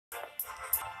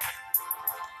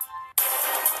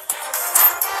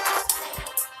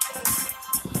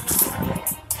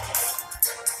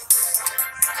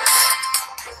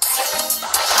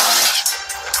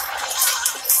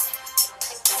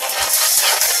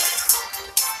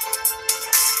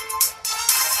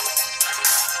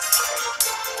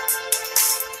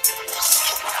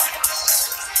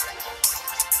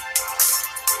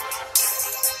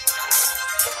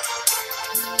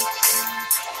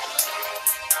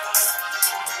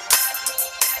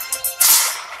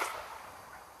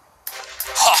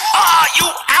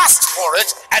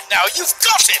now you've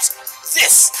got it!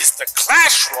 This is the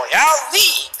Clash Royale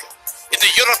League! In the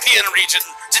European region,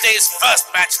 today's first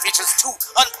match features two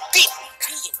unbeaten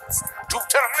teams. Two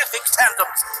terrific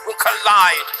tandems will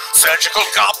collide. Surgical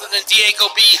Goblin and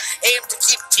Diego B aim to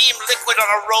keep Team Liquid on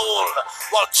a roll,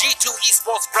 while G2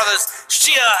 Esports brothers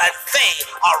Shia and Faye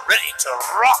are ready to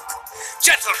rock.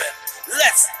 Gentlemen,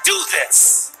 let's do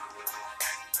this!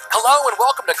 Hello and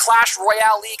welcome to Clash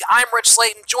Royale League. I'm Rich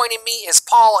Slayton. Joining me is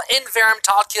Paul and Verum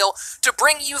Todkill to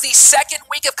bring you the second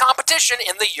week of competition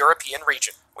in the European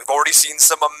region. We've already seen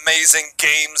some amazing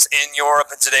games in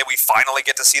Europe, and today we finally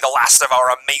get to see the last of our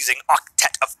amazing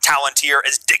octet of talent here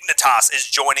as Dignitas is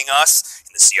joining us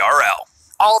in the CRL.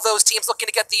 All those teams looking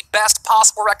to get the best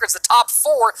possible records, the top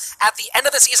 4 at the end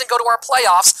of the season go to our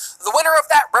playoffs. The winner of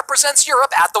that represents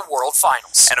Europe at the World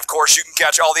Finals. And of course, you can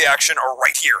catch all the action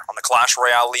right here on the Clash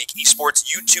Royale League Esports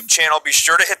YouTube channel. Be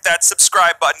sure to hit that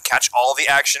subscribe button, catch all the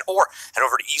action, or head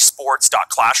over to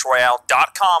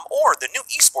esports.clashroyale.com or the new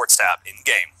Esports tab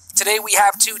in-game. Today we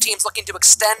have two teams looking to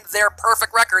extend their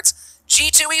perfect records.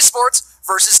 G2 Esports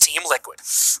versus Team Liquid.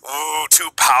 Ooh, two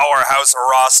powerhouse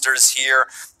rosters here.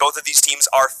 Both of these teams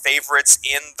are favorites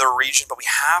in the region, but we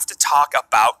have to talk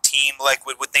about Team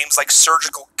Liquid with names like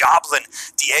Surgical Goblin,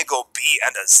 Diego B,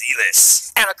 and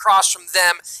Azealis. And across from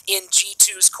them in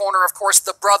G2's corner, of course,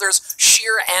 the brothers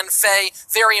Sheer and Faye.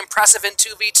 Very impressive in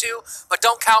 2v2, but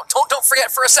don't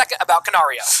forget for a second about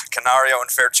Canario. Canario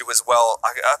and Fairchu as well.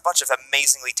 A bunch of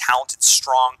amazingly talented,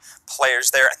 strong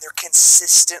players there, and they're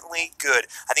consistently good.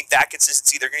 I think that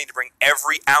consistency, they're going to need to bring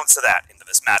every ounce of that into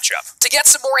this matchup. To get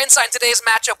some more insight in today's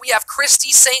matchup, we have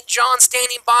Christy St. John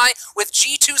standing by with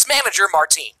G2's manager,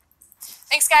 Martine.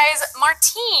 Thanks, guys.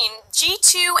 Martine,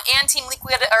 G2 and Team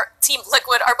Liquid are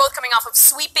both coming off of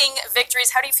sweeping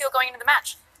victories. How do you feel going into the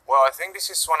match? Well, I think this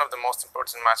is one of the most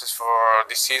important matches for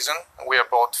this season. We are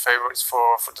both favorites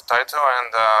for the title,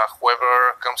 and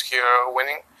whoever comes here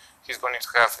winning, he's going to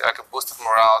have like a boost of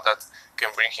morale that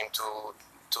can bring him to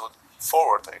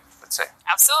forward, let's say.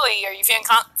 Absolutely. Are you feeling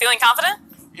confident?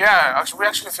 Yeah, we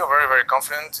actually feel very, very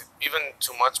confident, even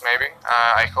too much maybe.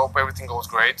 I hope everything goes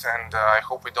great, and I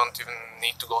hope we don't even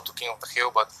need to go to King of the Hill,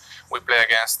 but we play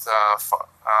against 3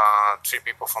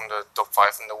 people from the top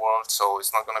 5 in the world, so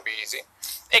it's not going to be easy.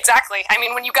 Exactly. I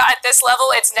mean, when you got at this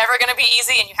level, it's never going to be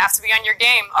easy, and you have to be on your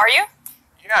game. Are you?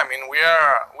 Yeah, I mean, we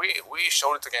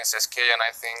showed it against SK, and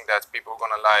I think that people are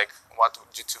going to like what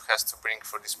G2 has to bring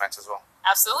for this match as well.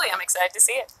 Absolutely. I'm excited to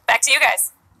see it. Back to you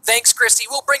guys. Thanks, Christy.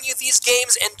 We'll bring you these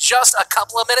games in just a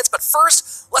couple of minutes, but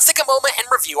first, let's take a moment and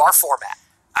review our format.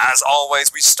 As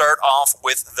always, we start off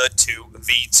with the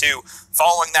 2v2.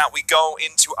 Following that, we go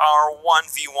into our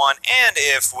 1v1, and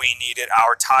if we need it,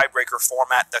 our tiebreaker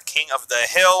format, the King of the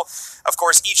Hill. Of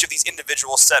course, each of these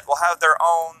individual sets will have their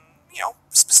own,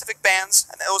 specific bans,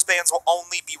 and those bans will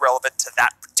only be relevant to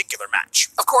that particular match.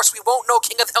 Of course, we won't know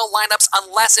King of the Hill lineups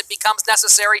unless it becomes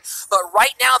necessary, but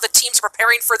right now the teams are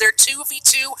preparing for their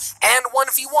 2v2 and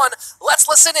 1v1. Let's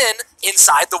listen in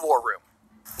inside the war room.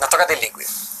 Nos toca Team Liquid.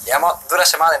 Llevamos dura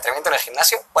semana de entrenamiento en el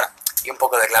gimnasio, y un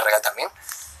poco de Clash Royale también.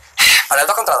 Para el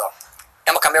 2 contra 2.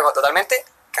 Hemos cambiado totalmente.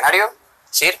 Canario,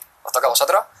 Sir, os toca a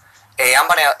vosotros. Hemos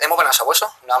baneado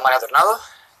Sabueso, nos han baneado Tornado.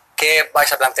 ¿Qué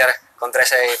vais a plantear contra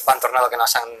ese ban Tornado que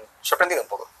nos han sorprendido un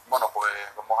poco? Bueno, pues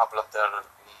vamos a plantear un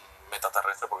meta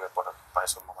terrestre porque para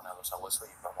eso hemos ganado Sabueso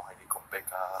y vamos a ir con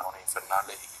P.K., Dragones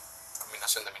Infernales y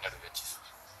combinación de mineros y hechizos.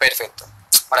 Perfecto,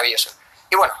 maravilloso.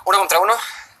 Y bueno, 1 contra 1,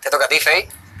 te toca a ti, Faye.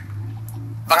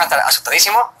 Van a estar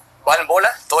asustadísimos, van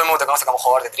bola, todo el mundo te conoce como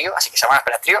jugador de trío, así que se van a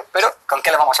esperar trío, pero ¿con qué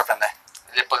les vamos a sorprender?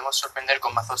 Le podemos sorprender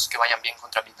con mazos que vayan bien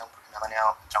contra Pitón, porque me ha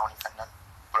baneado Dragón Infernal,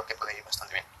 por lo que puede ir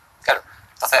bastante bien. Claro,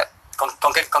 entonces,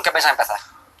 ¿con qué piensas empezar?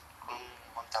 Con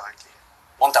Monta Valkyria.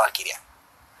 Monta Valkyria.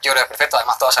 Yo creo que es perfecto,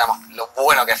 además todos sabemos lo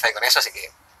bueno que es Faye con eso, así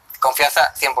que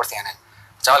confianza 100% en él.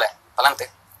 Chavales,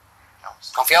 adelante.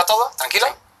 Vamos. ¿Confiados todos? ¿Tranquilos?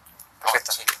 Sí.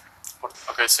 Perfecto. Sí.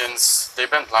 Okay, since they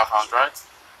banned Lava-Hound, right?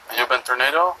 And you banned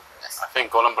Tornado, Yes. I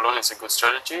think Golem Balloon is a good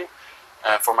strategy.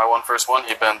 And for my first one,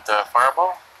 he banned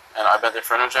Fireball, and I banned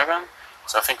Inferno Dragon.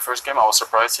 So I think first game I will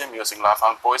surprise him using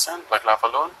Lava-Hound Poison, like Lava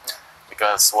Balloon. Yeah.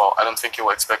 Because, well, I don't think he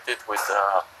will expect it with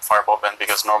Fireball ban,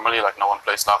 because normally, no one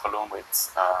plays Lava Balloon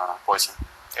with Poison.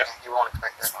 Yeah, you won't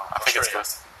expect that. So I think it's good.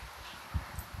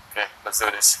 Okay, let's do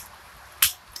this.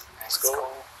 Let's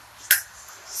go.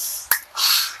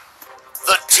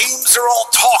 The teams are all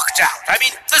talked out. I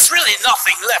mean, there's really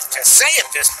nothing left to say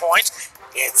at this point.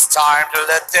 It's time to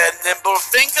let their nimble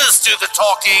fingers do the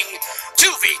talking.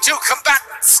 2v2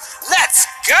 combatants, let's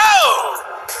go!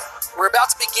 We're about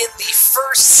to begin the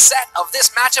first set of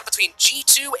this matchup between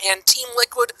G2 and Team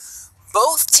Liquid.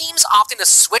 both teams opting to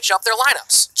switch up their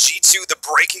lineups. G2, the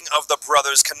breaking of the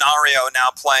brothers. Canario now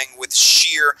playing with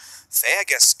Sheer. Faye, I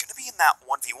guess, going to be in that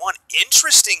 1v1.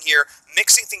 Interesting here,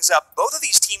 mixing things up. Both of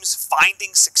these teams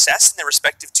finding success in their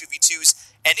respective 2v2s.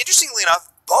 And interestingly enough,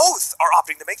 both are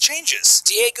opting to make changes.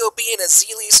 Diego B and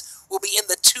Azelis will be in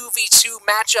the 2v2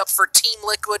 matchup for Team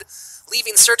Liquid,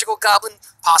 leaving Surgical Goblin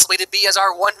possibly to be as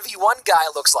our 1v1 guy,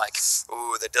 it looks like.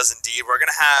 Ooh, that does indeed. We're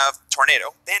going to have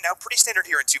Tornado banned out, pretty standard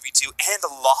here in 2v2, and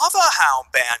Lava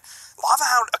Hound banned. Lava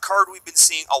Hound, a card we've been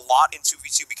seeing a lot in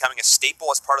 2v2, becoming a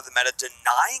staple as part of the meta.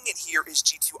 Denying it here is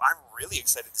G2. I'm really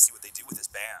excited to see what they do with this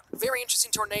ban. Very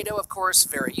interesting Tornado, of course,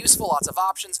 very useful, lots of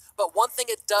options, but one thing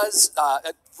it does,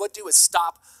 would do is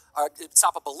stop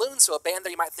a balloon, so a ban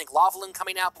there you might think Lava Loon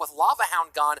coming out, but with Lava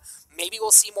Hound gone, maybe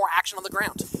we'll see more action on the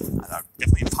ground.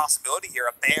 Definitely a possibility here,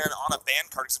 a ban on a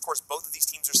ban card, because of course both of these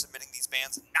teams are submitting these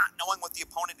bans, not knowing what the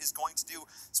opponent is going to do,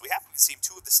 so we happen to see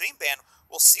two of the same ban.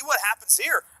 We'll see what happens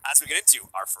here as we get into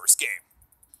our first game.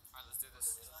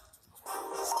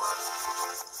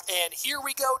 And here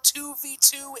we go,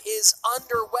 2v2 is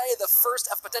underway, the first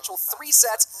of potential 3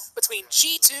 sets between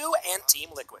G2 and Team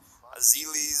Liquid.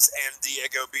 Azelis and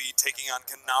Diego B taking on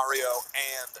Canario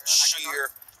and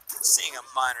Sheer. Seeing a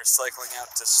miner cycling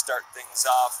out to start things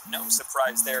off. No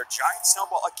surprise there. Giant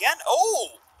Snowball again.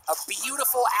 Oh! A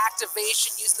beautiful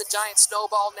activation using the Giant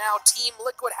Snowball. Now Team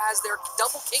Liquid has their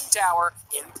double King Tower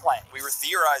in play. We were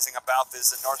theorizing about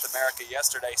this in North America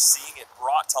yesterday, seeing it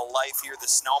brought to life here, the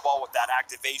Snowball with that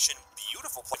activation.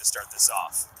 Beautiful play to start this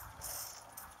off.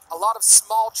 A lot of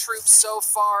small troops so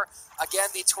far.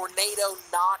 Again, the Tornado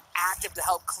not active to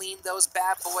help clean those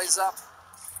bad boys up.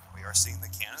 We are seeing the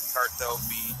Cannon card, though,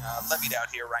 being levied out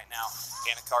here right now.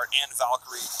 Cannon card and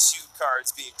Valkyrie, 2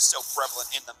 cards being so prevalent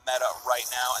in the meta right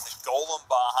now, and the Golem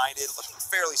behind it looking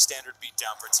fairly standard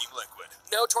beatdown for Team Liquid.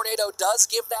 No, Tornado does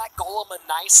give that Golem a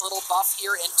nice little buff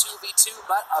here in 2v2,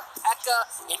 but a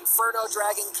P.E.K.K.A. Inferno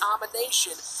Dragon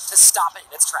combination to stop it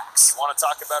in its tracks. You want to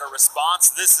talk about a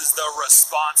response? This is the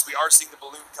response. We are seeing the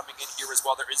balloon coming in here as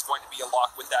well. There is going to be a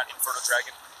lock with that Inferno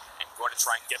Dragon. And going to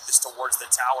try and get this towards the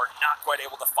tower. Not quite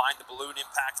able to find the balloon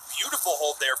impact. Beautiful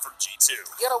hold there from G2.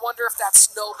 You gotta wonder if that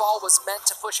snowball was meant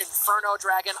to push Inferno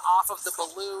Dragon off of the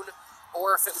balloon,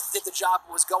 or if it did the job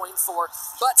it was going for.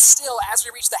 But still, as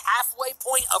we reach the halfway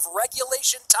point of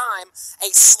regulation time, a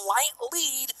slight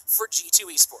lead for G2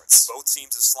 Esports. Both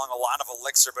teams have slung a lot of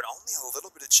elixir, but only a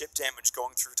little bit of chip damage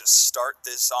going through to start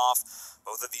this off.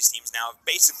 Both of these teams now have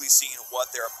basically seen what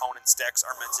their opponent's decks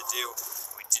are meant to do.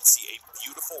 We did see a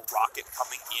beautiful rocket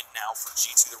coming in now for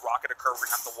G2. The rocket occur we're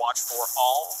going to have to watch for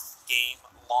all game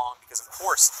long, because of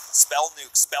course, spell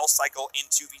nuke, spell cycle in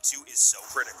 2v2 is so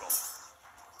critical.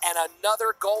 And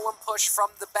another Golem push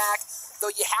from the back,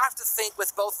 though you have to think with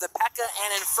both the P.E.K.K.A.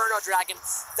 and Inferno Dragon,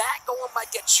 that Golem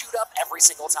might get chewed up every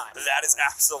single time. That is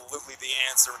absolutely the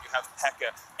answer. When you have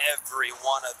P.E.K.K.A., every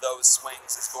one of those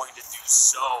swings is going to do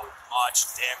so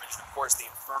much damage. And of course, the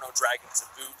Inferno Dragon to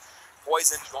boot.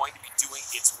 Poison going to be doing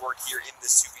its work here in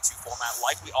this 2v2 format.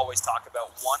 Like we always talk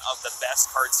about, one of the best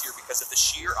cards here because of the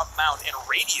sheer amount and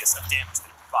radius of damage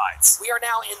that it provides. We are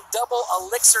now in double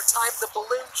elixir time. The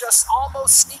balloon just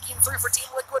almost sneaking through for Team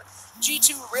Liquid.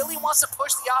 G2 really wants to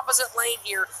push the opposite lane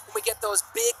here when we get those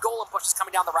big Golem pushes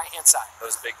coming down the right-hand side.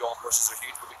 Those big Golem pushes are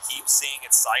huge, but we keep seeing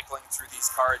it cycling through these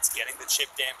cards, getting the chip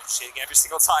damage, shaking every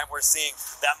single time we're seeing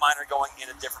that miner going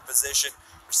in a different position.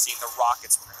 We're seeing the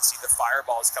rockets, we're going to see the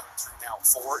fireballs coming through now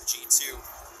for G2,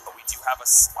 but we do have a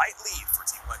slight lead for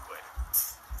Team Liquid.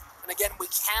 And again, we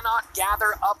cannot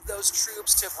gather up those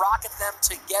troops to rocket them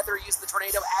together using the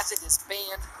Tornado as it is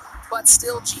banned, but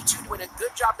still G2 doing a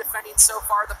good job defending so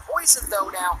far. The Poison,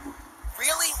 though, now,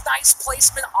 really nice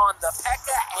placement on the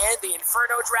P.E.K.K.A. and the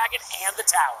Inferno Dragon and the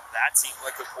tower. That Team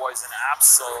Liquid Poison,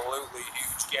 absolutely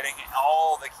huge, getting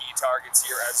all the key targets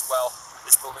here as well.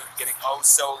 This balloon getting oh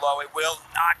so low. It will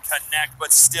not connect,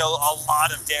 but still a lot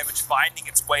of damage finding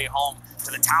its way home to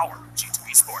the tower of G2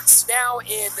 Esports. Now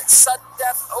in sudden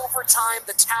death overtime,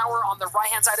 the tower on the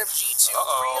right-hand side of G2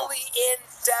 really in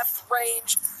death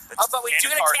range. But we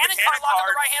do get a cannon card lock on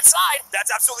the right-hand side.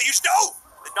 That's absolutely huge. No!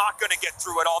 They're not going to get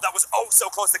through at all. That was oh so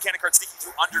close. The cannon card sneaking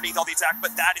through underneath all the attack,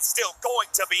 but that is still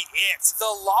going to be it. The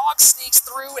log sneaks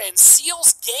through and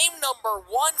seals game number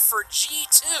 1 for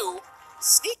G2.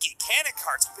 Sneaky cannon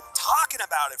cards. We've been talking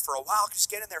about it for a while. Just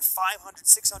get in there, 500,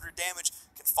 600 damage.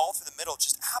 Can fall through the middle.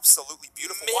 Just absolutely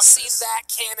beautiful. Missing that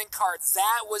cannon card.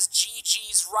 That was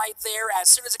GG's right there. As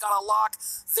soon as it got a lock,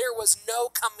 there was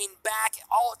no coming back.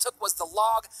 All it took was the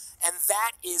log, and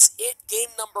that is it.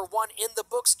 Game number 1 in the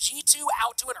books. G2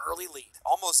 out to an early lead.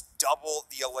 Almost double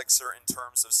the elixir in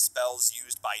terms of spells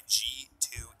used by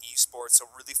G2 Esports, so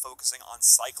really focusing on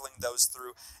cycling those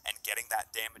through and getting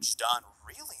that damage done.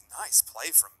 Really nice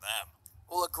play from them.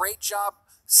 Well, a great job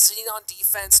sitting on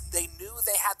defense. They knew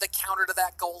they had the counter to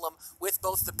that golem with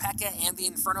both the P.E.K.K.A. and the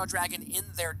Inferno Dragon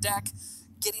in their deck,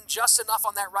 getting just enough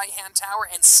on that right-hand tower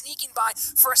and sneaking by.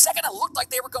 For a second, it looked like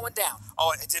they were going down.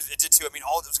 Oh, it did too. I mean,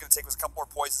 all it was going to take was a couple more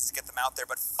poisons to get them out there,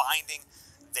 but finding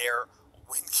their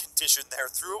win condition there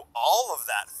through all of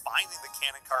that, finding the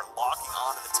cannon cart, locking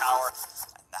onto the tower,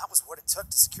 and that was what it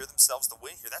took to secure themselves the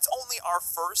win here. That's only our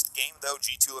first game, though.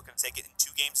 G2 looking to take it in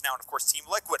 2 games now, and of course, Team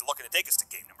Liquid looking to take us to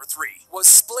game number 3. Was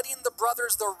splitting the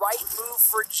brothers the right move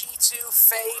for G2?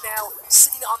 Faye now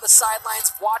sitting on the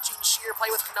sidelines watching Sheer play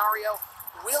with Canario.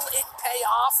 Will it pay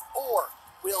off, or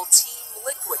will Team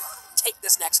Liquid take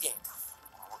this next game?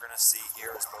 What we're going to see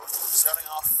here is both teams starting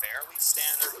off fairly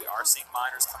standard. We are seeing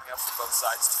miners coming up from both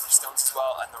sides, tombstones as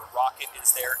well, and the rocket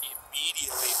is there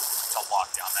immediately to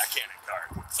lock down that cannon cart.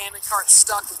 Cannon cart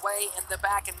stuck way in the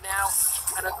back, and now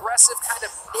an aggressive kind of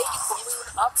naked balloon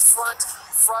up front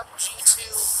from G2.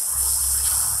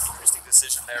 Interesting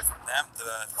decision there from them.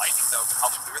 The lightning, though, can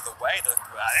help clear the way.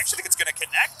 I actually think it's going to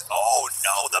connect. Oh,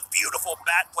 no, the beautiful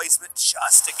bat placement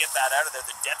just to get that out of there.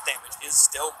 The death damage is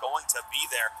still going to be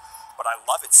there. But I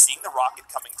love it. Seeing the rocket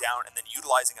coming down and then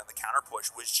utilizing on the counter push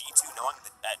was G2 knowing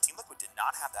that Team Liquid did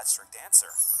not have that strict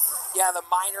answer. Yeah, the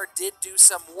miner did do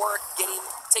some work,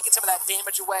 taking some of that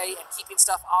damage away and keeping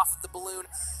stuff off the balloon.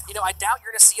 You know, I doubt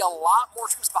you're going to see a lot more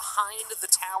troops behind the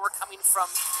tower coming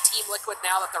from Team Liquid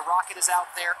now that the rocket is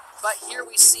out there. But here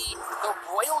we see the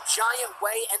Royal Giant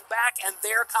way and back, and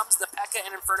there comes the P.E.K.K.A.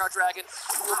 and Inferno Dragon,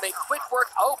 who will make quick work.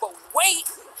 Oh, but wait!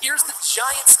 Here's the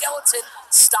Giant Skeleton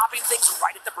stopping things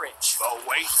right at the bridge. Oh,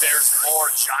 wait, there's more.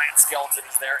 Giant Skeleton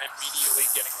is there, immediately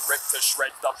getting ripped to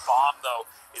shreds. The bomb, though,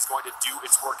 is going to do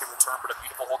its work in return, but a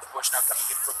beautiful hold the push now coming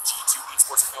in from G2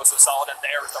 Esports and so solid, and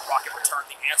there is the rocket return.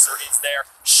 The answer is there.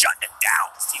 Shutting it down,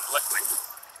 Team Liquid.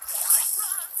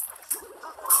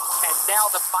 And now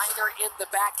the miner in the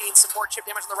back getting some more chip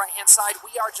damage on the right-hand side.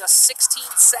 We are just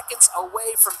 16 seconds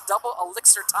away from double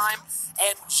elixir time,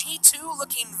 and G2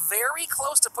 looking very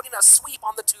close to putting a sweep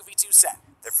on the 2v2 set.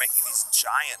 They're making these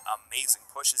giant, amazing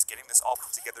pushes, getting this all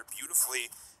put together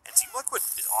beautifully, and Team Liquid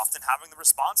is often having the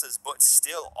responses, but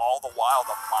still, all the while,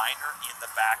 the miner in the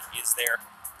back is there.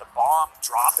 The bomb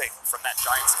dropping from that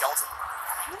giant skeleton.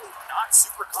 Really not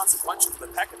super consequential for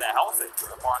the P.E.K.K.A. The health of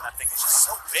the bar on that thing is just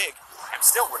so big, and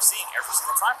still we're seeing every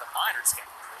single time the miners get.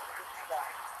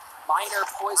 Miner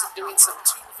Poison doing some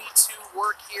 2v2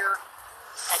 work here.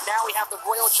 And now we have the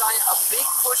Royal Giant, a big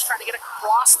push trying to get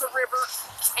across the river.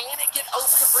 Can it get over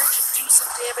the bridge and do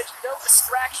some damage? No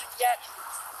distraction yet.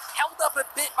 Held up a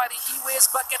bit by the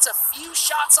E-Wiz, but gets a few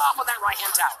shots off on that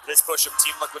right-hand tower. This push of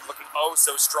Team Liquid looking oh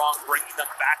so strong, bringing them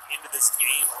back into this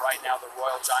game right now. The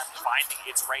Royal Giant finding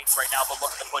its range right now, but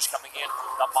look at the push coming in.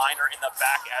 The miner in the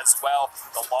back as well.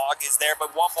 The log is there,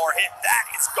 but one more hit.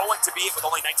 That is going to be it with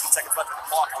only 19 seconds left on the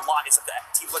clock. A lot is up to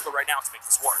Team Liquid right now to make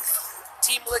this work.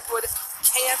 Team Liquid,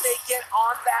 can they get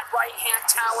on that right-hand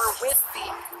tower with the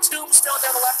tombstone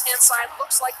down the left-hand side?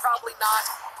 Looks like probably not.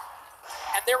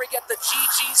 And there we get the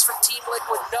GGs from Team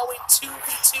Liquid, knowing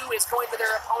 2v2 is going to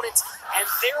their opponents. And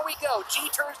there we go,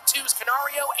 G2's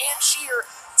Canario and Sheer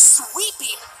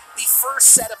sweeping the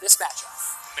first set of this matchup.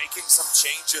 Making some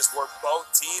changes for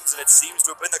both teams, and it seems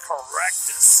to have been the correct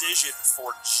decision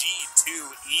for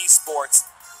G2 Esports.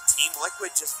 Team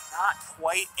Liquid just not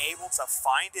quite able to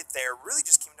find it there. Really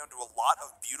just came down to a lot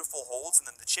of beautiful holds and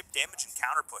then the chip damage and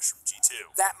counter push from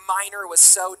G2. That miner was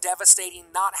so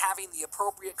devastating, not having the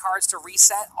appropriate cards to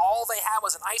reset. All they had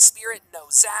was an Ice Spirit,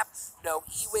 no Zap, no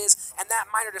E-Wiz, and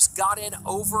that miner just got in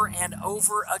over and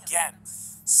over again.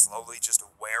 Slowly just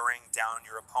wearing down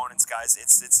your opponents, guys.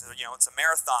 It's you know, it's a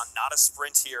marathon, not a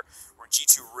sprint here, where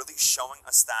G2 really showing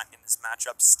us that in this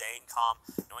matchup, staying calm,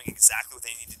 knowing exactly what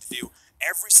they needed to do.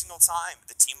 Every single time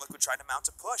the Team Liquid tried to mount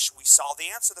a push, we saw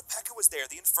the answer. The P.E.K.K.A. was there.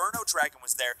 The Inferno Dragon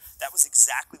was there. That was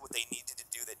exactly what they needed to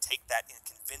do, to take that in a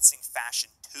convincing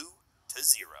fashion 2-0.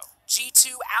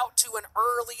 G2 out to an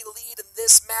early lead in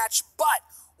this match, but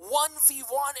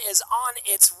 1v1 is on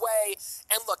its way.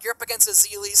 And look, you're up against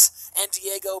Azealis and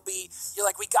Diego B. You're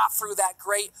like, we got through that,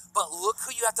 great, but look who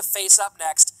you have to face up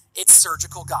next. It's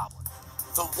Surgical Goblin.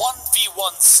 The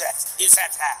 1v1 set is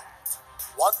at hand.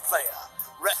 One player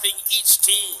repping each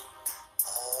team.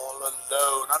 All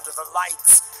alone under the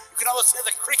lights. You can almost hear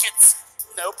the crickets.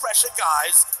 No pressure,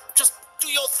 guys. Just do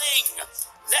your thing.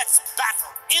 Let's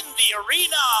battle in the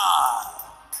arena.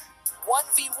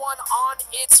 1v1 on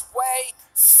its way.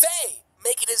 Faye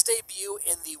making his debut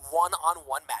in the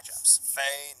one-on-one matchups.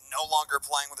 Faye no longer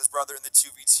playing with his brother in the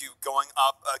 2v2, going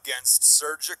up against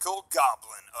Surgical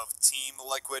Goblin of Team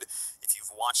Liquid. If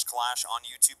you've watched Clash on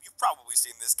YouTube, you've probably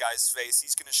seen this guy's face.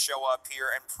 He's going to show up here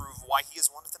and prove why he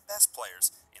is one of the best players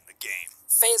in the game.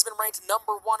 Faye has been ranked #1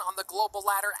 on the global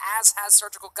ladder, as has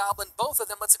Surgical Goblin. Both of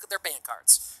them, let's look at their ban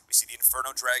cards. We see the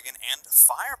Inferno Dragon and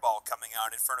Fireball coming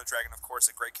out. Inferno Dragon, of course,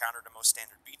 a great counter to most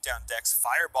standard beatdown decks.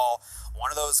 Fireball,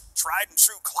 one of those tried and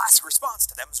true classic response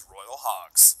to them's Royal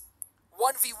Hogs.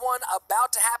 1v1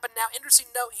 about to happen now. Interesting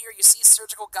note here, you see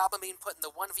Surgical Goblin being put in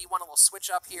the 1v1, a little switch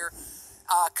up here.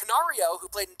 Canario, who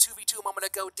played in 2v2 a moment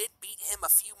ago, did beat him a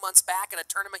few months back in a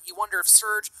tournament. You wonder if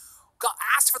Surge got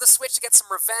asked for the switch to get some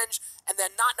revenge, and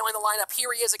then not knowing the lineup,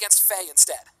 here he is against Faye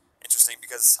instead. Interesting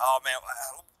because, oh man,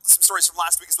 some stories from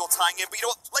last week as well tying in, but you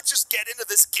know what, let's just get into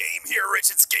this game here, Rich.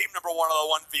 It's game #1 of the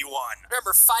 1v1.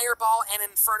 Remember, Fireball and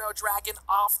Inferno Dragon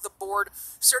off the board.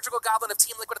 Surgical Goblin of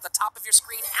Team Liquid at the top of your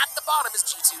screen. At the bottom is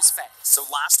G2's Faye. So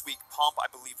last week, Pomp, I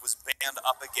believe, was banned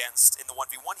up against, in the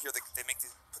 1v1 here, they make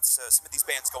some of these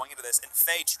bans going into this, and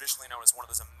Faye, traditionally known as one of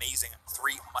those amazing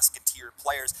three musketeer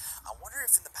players. I wonder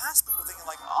if in the past people were thinking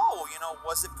like, oh, you know,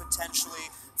 was it potentially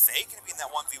Faye going to be in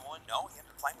that 1v1? No, he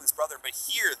ended up playing with his brother, but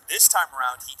here, this time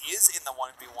around, he is in the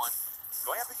 1v1,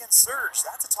 going up against Surge.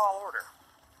 That's a tall order.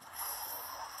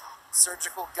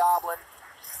 Surgical Goblin,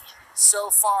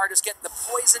 so far, just getting the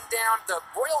poison down. The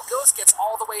Royal Ghost gets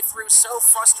all the way through. So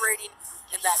frustrating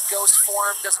in that ghost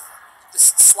form. Just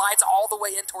slides all the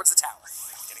way in towards the tower.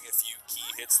 Getting a few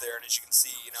key hits there, and as you can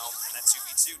see, you know, in that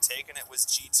 2v2, taking it was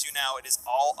G2 now. It is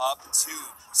all up to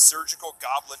Surgical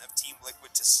Goblin of Team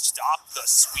Liquid to stop the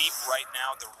sweep right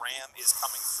now. The Ram is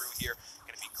coming through here.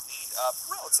 Going to be cleaned up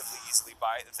relatively easily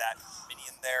by that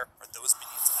minion there, or those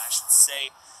minions, I should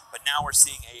say. But now we're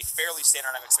seeing a fairly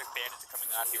standard, I expect Bandit coming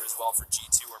out here as well for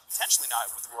G2, or potentially not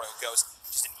with the Royal Ghost,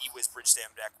 just an E-Wiz Bridge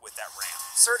Stam deck with that Ram.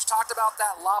 Surge talked about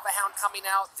that Lava Hound coming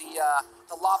out, the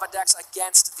Lava decks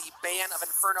against the ban of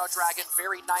Inferno Dragon,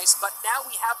 very nice. But now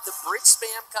we have the Bridge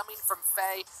Spam coming from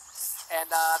Faye,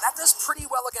 and that does pretty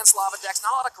well against Lava decks.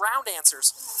 Not a lot of ground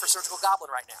answers for Surgical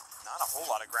Goblin right now. Not a whole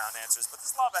lot of ground answers, but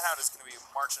this Lava Hound is going to be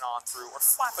marching on through, or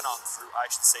flapping on through, I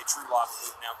should say. True Lava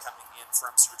Loop now coming in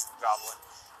from Surgical Goblin.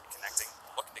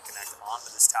 Looking to connect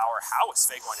onto this tower. How is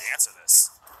Faye going to answer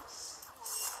this?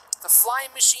 The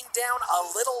Flying Machine down a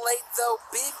little late, though.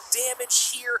 Big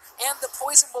damage here, and the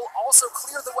poison will also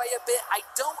clear the way a bit. I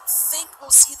don't think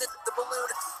we'll see the balloon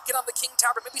get on the King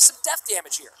Tower, but maybe some death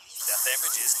damage here. Death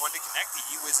damage is going to connect. The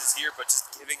E-Wiz is here, but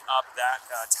just giving up that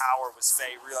tower was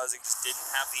Faye, realizing just didn't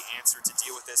have the answer to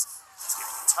deal with this. It's going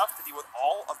to be tough to deal with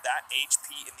all of that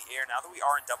HP in the air. Now that we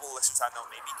are in double elixir time, though,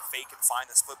 maybe Faye can find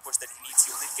the split push that he needs.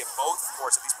 He'll need to get both, of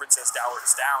course, of these Princess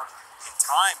Towers down in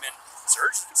time. And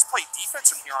Surge can just play defense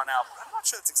from here on out, but I'm not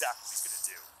sure that's exactly what he's going to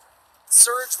do.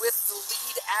 Surge with the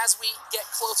lead as we get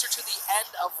closer to the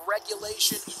end of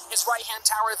regulation. His right-hand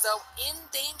tower, though,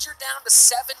 in danger down to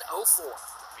 704.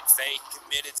 Faye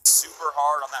committed super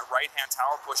hard on that right-hand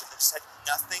tower push and just had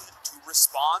nothing to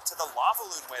respond to the Lava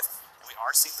Loon with. And we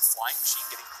are seeing the Flying Machine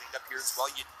getting cleaned up here as well.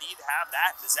 You need to have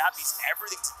that. The Zappies,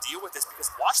 everything to deal with this,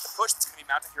 because watch the push that's going to be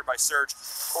mounted here by Surge.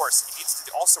 Of course, he needs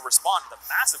to also respond to the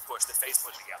massive push that Faye's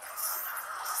put together.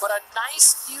 But a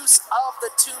nice use of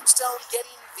the Tombstone,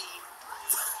 getting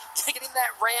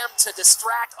that Ram to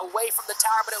distract away from the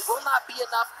tower, but it will not be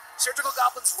enough. Surgical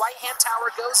Goblin's right-hand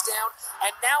tower goes down,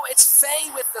 and now it's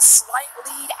Faye with the slight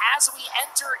lead as we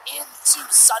enter into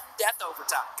sudden death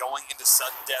overtime. Going into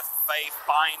sudden death, Faye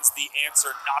finds the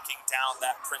answer, knocking down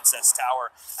that Princess Tower,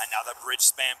 and now the bridge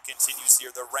spam continues here.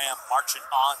 The Ram marching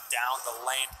on down the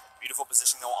lane. Beautiful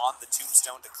position, though, on the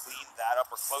Tombstone to clean that up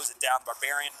or close it down.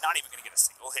 Barbarian not even going to get a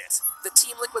single hit. The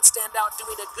Team Liquid standout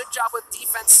doing a good job with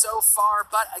defense so far,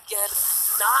 but again,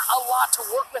 not a lot to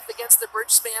work with against the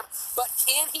bridge spam. But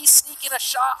can he sneak in a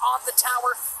shot on the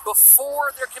tower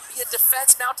before there can be a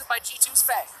defense mounted by G2's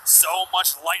Faye? So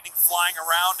much lightning flying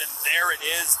around, and there it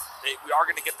is. We are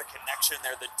going to get the connection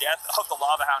there. The death of the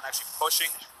Lava Hound actually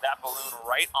pushing that balloon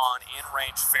right on in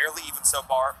range, fairly even so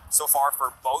far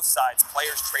for both sides.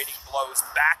 Players trading blows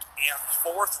back and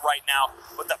forth right now,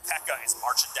 but the P.E.K.K.A. is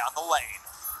marching down the lane.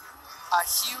 A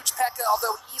huge P.E.K.K.A.,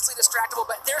 although easily distractible,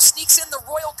 but there sneaks in the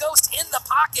Royal Ghost in the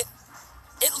pocket.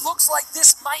 It looks like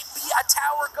this might be a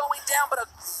tower going down, but a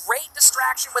great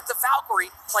distraction with the Valkyrie,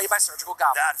 played by Surgical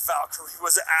Goblin. That Valkyrie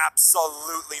was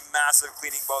absolutely massive,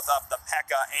 cleaning both up the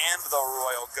P.E.K.K.A and the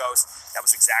Royal Ghost. That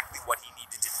was exactly what he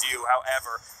needed to do.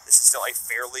 However, this is still a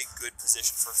fairly good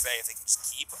position for Faye. If they can just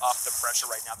keep up the pressure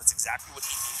right now, that's exactly what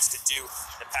he needs to do.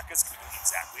 The P.E.K.K.A's going to do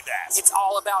exactly that. It's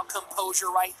all about composure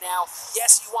right now.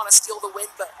 Yes, you want to steal the win,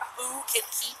 but who can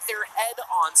keep their head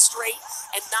on straight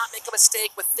and not make a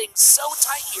mistake with things so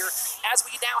tight here, as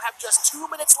we now have just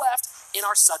 2 minutes left in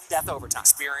our sudden death overtime.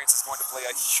 Experience is going to play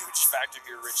a huge factor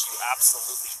here, Rich. You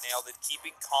absolutely nailed it.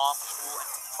 Keeping calm, cool, and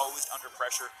composed under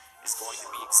pressure is going to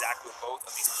be exactly what both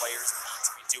of these players need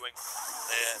to be doing.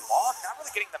 Long, not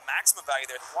really getting the maximum value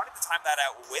there. They wanted to time that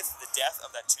out with the death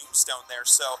of that tombstone there,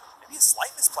 so maybe a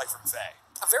slight misplay from Faye.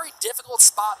 A very difficult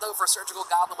spot, though, for Surgical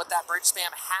Goblin with that bridge spam.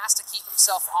 Has to keep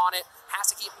himself on it, has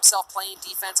to keep himself playing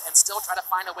defense, and still try to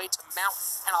find a way to mount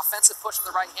an offensive push on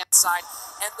the right-hand side.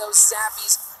 And those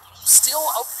Zappies still,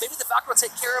 maybe the Valkyrie will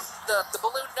take care of the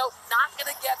balloon. Nope, not going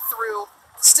to get through.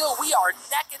 Still, we are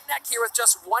neck and neck here with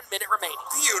just 1 minute remaining.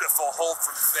 Beautiful hold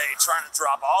from Faye, trying to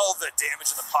drop all the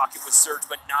damage in the pocket with Surge,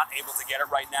 but not able to get it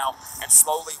right now, and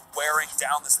slowly wearing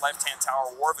down this left-hand tower.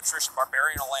 War of Attrition,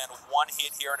 Barbarian will land one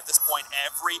hit here, and at this point,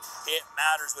 every hit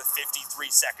matters with 53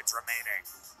 seconds remaining.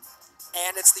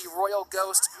 And it's the Royal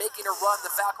Ghost making a run,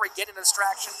 the Valkyrie getting a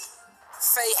distraction.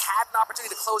 Faye had an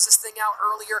opportunity to close this thing out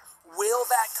earlier. Will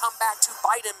that come back to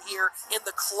bite him here in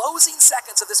the closing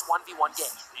seconds of this 1v1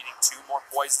 game? Needing 2 more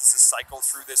poisons to cycle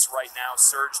through this right now.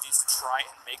 Surge needs to try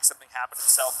and make something happen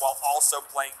himself while also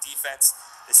playing defense.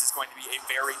 This is going to be a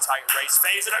very tight race.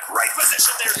 Faye's in a great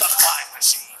position. There's the flying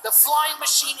machine. The flying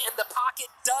machine in the pocket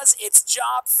does its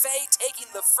job. Faye taking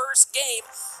the first game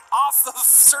off of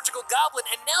Surgical Goblin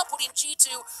and now putting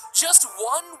G2 just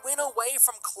 1 win away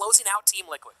from closing out Team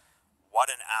Liquid. What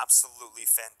an absolutely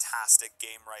fantastic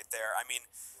game right there. I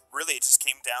mean, really, it just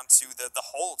came down to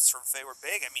the holds from Faye were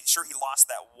big. I mean, sure, he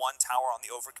lost that 1 tower on the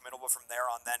overcommittal, but from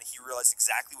there on then, he realized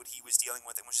exactly what he was dealing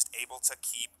with and was just able to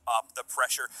keep up the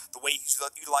pressure. The way he's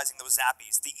utilizing those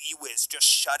Zappies, the E-Wiz, just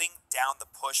shutting down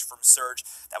the push from Surge,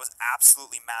 that was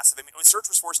absolutely massive. I mean, when Surge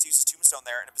was forced to use his Tombstone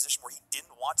there in a position where he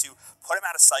didn't want to, put him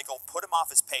out of cycle, put him off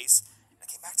his pace, and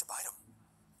it came back to bite him.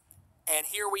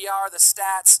 And here we are, the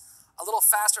stats. A little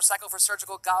faster cycle for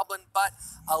Surgical Goblin, but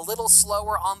a little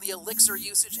slower on the elixir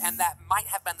usage, and that might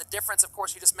have been the difference. Of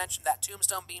course, you just mentioned that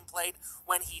Tombstone being played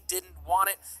when he didn't want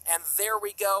it, and there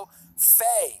we go.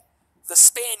 Faye, the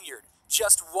Spaniard,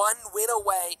 just 1 win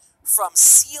away from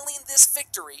sealing this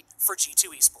victory for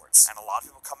G2 Esports. And a lot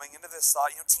of people coming into this thought,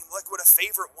 Team Liquid a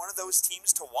favorite, one of those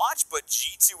teams to watch, but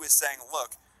G2 is saying,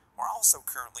 look, we're also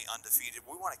currently undefeated.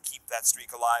 We want to keep that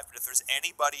streak alive, but if there's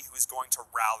anybody who is going to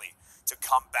rally, to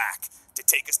come back, to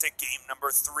take us to game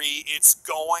number 3, it's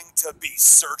going to be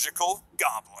Surgical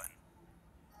Goblin.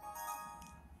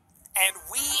 And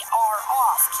we are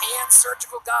off. Can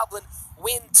Surgical Goblin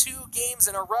win 2 games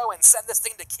in a row and send this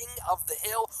thing to King of the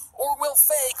Hill, or will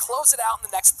Faye close it out in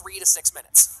the next 3 to 6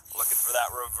 minutes? Looking for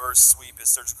that reverse sweep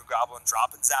is Surgical Goblin,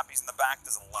 dropping Zappies in the back.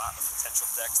 There's a lot of potential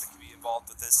decks that can be involved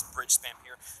with this bridge spam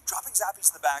here. Dropping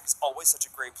Zappies in the back is always such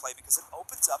a great play because it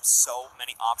opens up so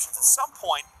many options. At some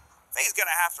point, Faye's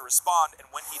going to have to respond, and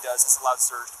when he does, this allows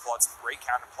Surge to pull out some great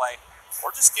counterplay,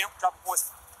 or just, drop a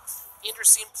poison.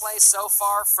 Interesting play so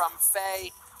far from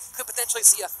Faye. Could potentially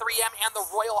see a 3M and the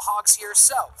Royal Hogs here.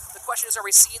 So, the question is, are we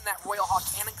seeing that Royal Hog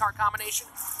Cannon card combination?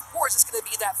 Or is this going to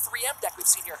be that 3M deck we've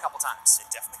seen here a couple times? It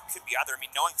definitely could be either. I mean,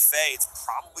 knowing Faye, it's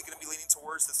probably going to be leaning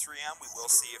towards the 3M. We will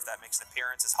see if that makes an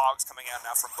appearance. As Hogs coming out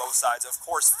now from both sides. Of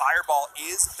course, Fireball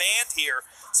is banned here,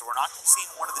 so we're not going to be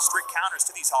seeing one of the strict counters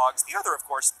to these Hogs. The other, of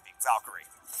course, being Valkyrie.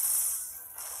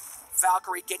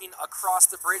 Valkyrie getting across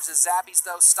the bridge. The Zappies,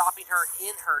 though, stopping her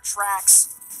in her tracks.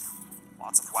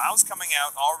 Lots of wows coming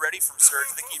out already from Surge.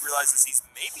 I think he realizes he's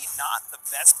maybe not the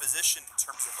best position in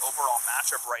terms of overall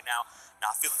matchup right now.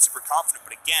 Not feeling super confident,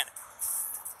 but again,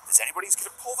 if anybody's going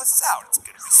to pull this out, it's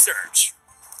going to be Surge.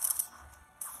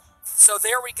 So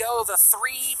there we go, the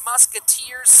 3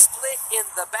 Musketeers split in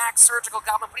the back. Surgical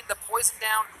Goblin putting the poison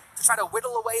down to try to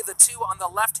whittle away the 2 on the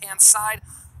left-hand side,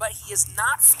 but he is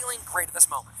not feeling great at this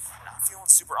moment. Not feeling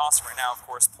super awesome right now, of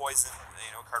course. Poison,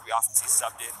 card we often see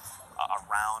subbed in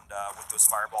around with those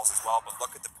fireballs as well, but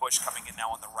look at the push coming in now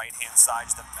on the right-hand side.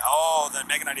 The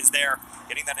Mega Knight is there,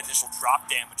 getting that initial drop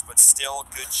damage, but still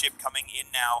good chip coming in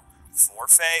now for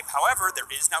Faye. However, there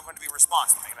is now going to be a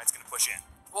response. The Mega Knight's going to push in.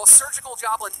 Well, Surgical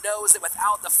Goblin knows that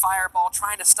without the fireball,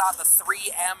 trying to stop the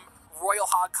 3M Royal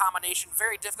Hog combination,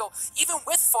 very difficult. Even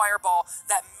with Fireball,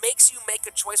 that makes you make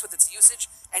a choice with its usage,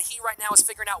 and he right now is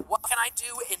figuring out what can I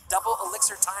do in double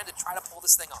elixir time to try to pull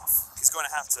this thing off. He's going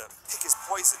to have to pick his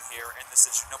poison here in this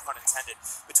situation, no pun intended,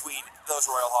 between those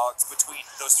Royal Hogs, between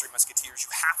those 3 Musketeers.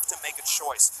 You have to make a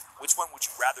choice. Which one would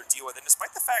you rather deal with? And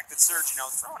despite the fact that Surge,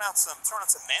 throwing out some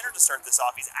mana to start this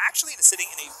off, he's actually sitting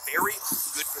in a very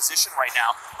good position right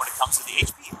now when it comes to the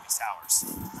HP of these towers.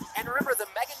 And remember, the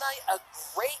Mega Knight, a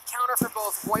great counter for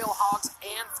both Royal Hogs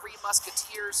and 3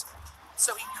 Musketeers,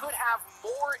 so he could have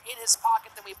more in his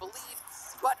pocket than we believe.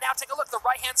 But now take a look, the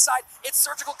right-hand side, it's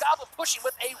Surgical Goblin pushing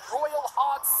with a Royal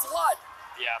Hog Flood.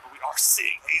 Yeah, but we are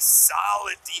seeing a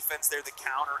solid defense there. The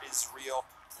counter is real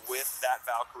with that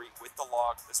Valkyrie, with the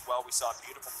log as well. We saw a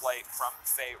beautiful play from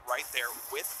Faye right there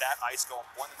with that Ice Golem,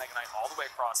 pulling the Mega Knight all the way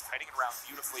across, kiting it around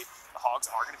beautifully. The Hogs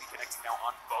are going to be connecting now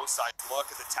on both sides.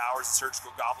 Look at the towers, Surgical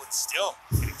Goblin still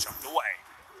getting chunked away.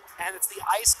 And it's the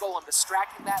Ice Golem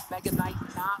distracting that Mega Knight,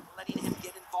 not letting him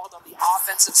get involved on the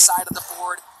offensive side of the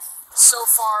board. So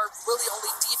far, really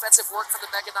only defensive work from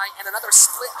the Mega Knight, and another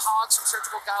split Hogs from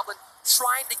Surgical Goblin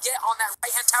trying to get on that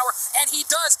right-hand tower, and he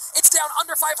does. It's down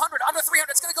under 500, under 300.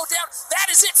 It's going to go down.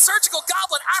 That is it. Surgical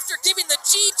Goblin, after giving the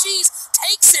GGs,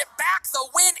 takes it back.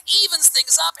 The win evens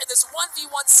things up in this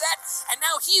 1v1 set, and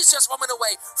now he's just 1 win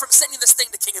away from sending this thing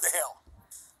to King of the Hill.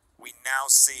 We now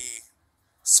see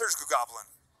Surgical Goblin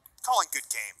calling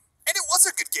good game. And it was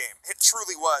a good game. It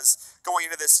truly was. Going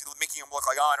into this, making him look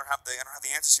like, I don't have the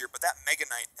answers here. But that Mega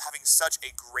Knight having such a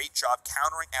great job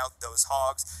countering out those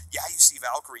Hogs. Yeah, you see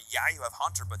Valkyrie. Yeah, you have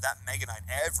Hunter. But that Mega Knight,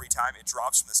 every time it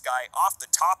drops from the sky off the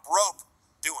top rope,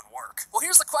 doing work. Well,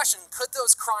 here's the question: could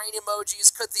those crying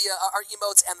emojis, could the our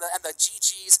emotes and the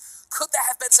GGs, could that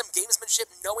have been some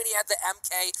gamesmanship? Knowing he had the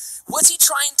MK, was he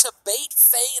trying to bait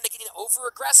Faye into getting over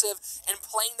aggressive and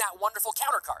playing that wonderful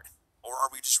counter card? Or are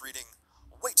we just reading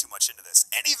way too much into this?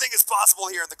 Anything is possible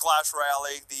here in the Clash Royale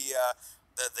League. The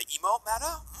emote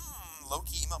meta?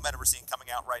 Low-key emote meta we're seeing coming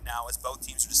out right now as both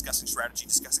teams are discussing strategy,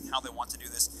 discussing how they want to do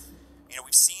this.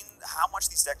 We've seen how much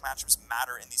these deck matchups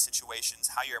matter in these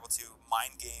situations, how you're able to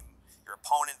mind game your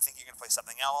opponent, think you're going to play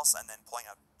something else, and then pulling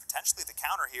out potentially the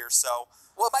counter here. So,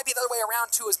 well, it might be the other way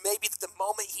around too, is maybe that the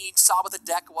moment he saw what the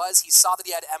deck was, he saw that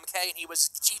he had MK and he was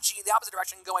GG in the opposite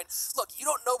direction going, look, you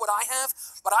don't know what I have,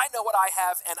 but I know what I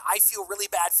have and I feel really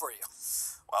bad for you.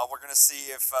 Well, we're going to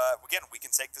see if, again, we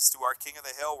can take this to our King of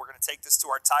the Hill. We're going to take this to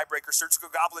our tiebreaker.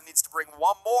 Surgical Goblin needs to bring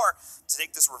one more to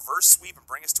take this reverse sweep and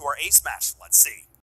bring us to our ace match. Let's see.